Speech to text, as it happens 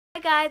Hi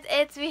guys,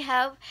 it's me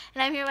Hope,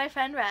 and I'm here with my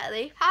friend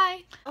Riley.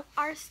 Hi.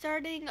 Are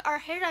starting our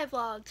hair dye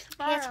vlogs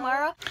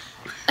Tomorrow.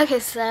 Okay,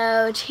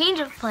 so change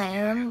of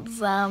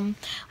plans. We're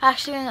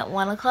actually going at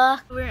 1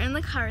 o'clock. We're in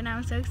the car now.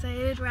 I'm so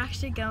excited. We're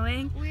actually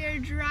going. We are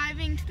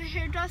driving to the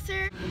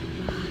hairdresser.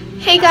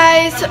 Hey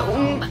guys,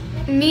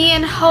 me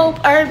and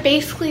Hope are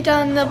basically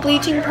done the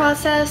bleaching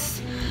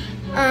process.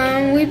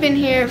 We've been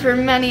here for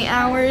many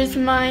hours.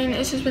 Mine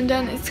has just been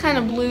done. It's kind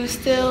of blue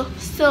still.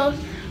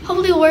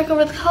 Hopefully it'll work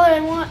over the color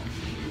I want.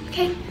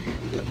 Okay,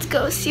 let's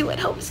go see what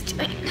Hope's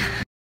doing.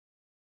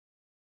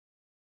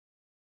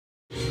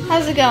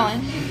 How's it going?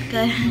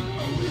 Good.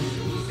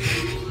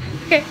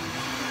 Okay.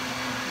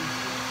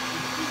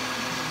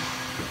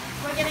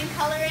 We're getting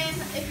color in.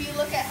 If you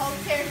look at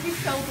Hope's hair, she's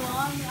so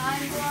blonde.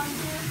 I'm blonde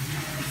too.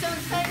 It's so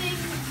exciting.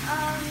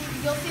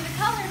 You'll see the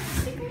color.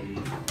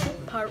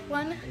 Part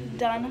 1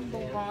 done,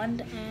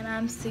 blonde, and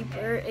I'm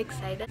super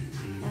excited.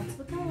 That's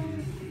the color.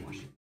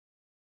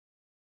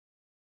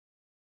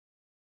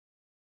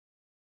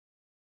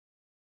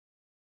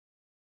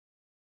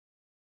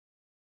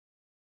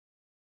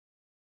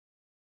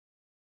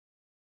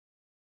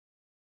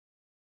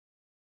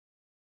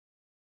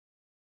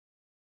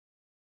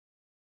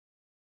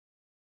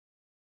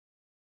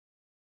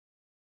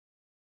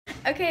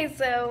 Okay,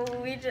 so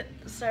we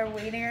just are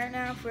waiting right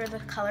now for the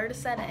color to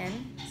set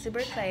in. Super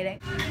exciting.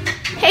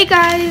 Hey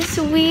guys,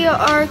 we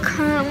are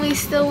currently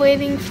still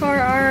waiting for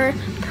our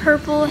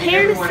purple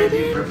hair to sit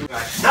in.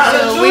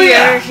 So we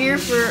are here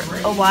for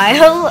a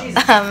while.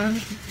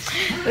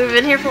 We've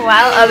been here for a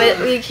while.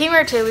 We came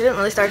here too. We didn't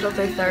really start till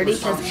 3:30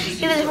 because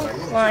he had a different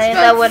client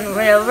that went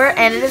over,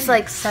 and it is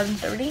like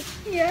 7:30.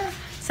 Yeah.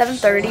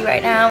 7:30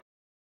 right now.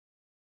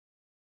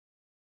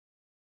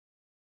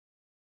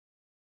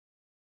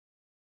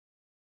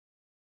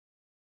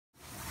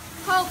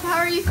 Hope, how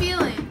are you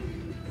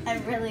feeling?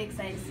 I'm really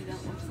excited to see what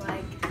it looks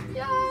like.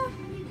 Yeah.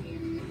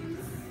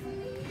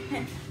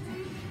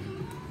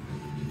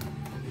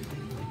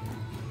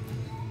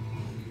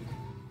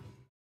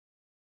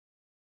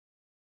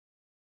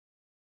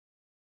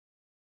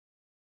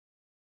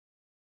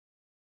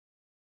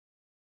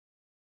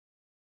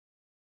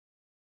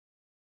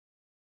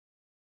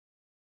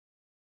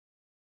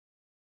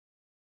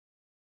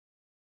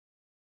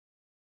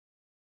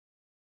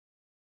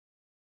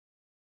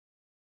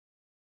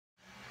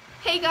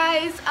 Hey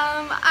guys,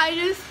 I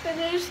just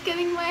finished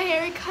getting my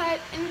hair cut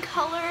and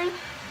colored.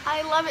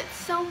 I love it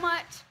so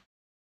much.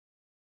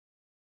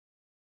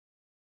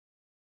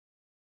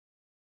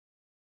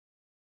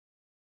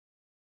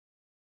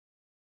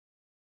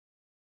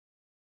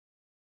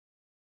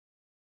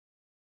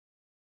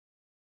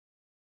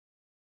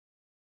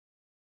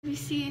 You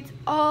see it's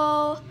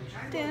all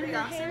down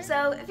her hair.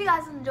 So if you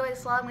guys enjoyed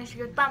this vlog, make sure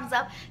you give a thumbs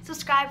up,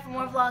 subscribe for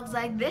more vlogs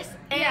like this,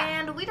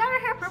 and we dyed our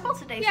hair purple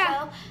today,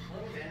 so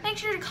make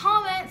sure to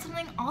comment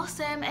something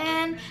awesome,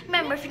 and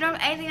remember, if you don't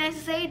have anything nice to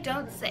say,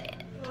 don't say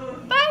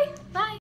it. Bye! Bye!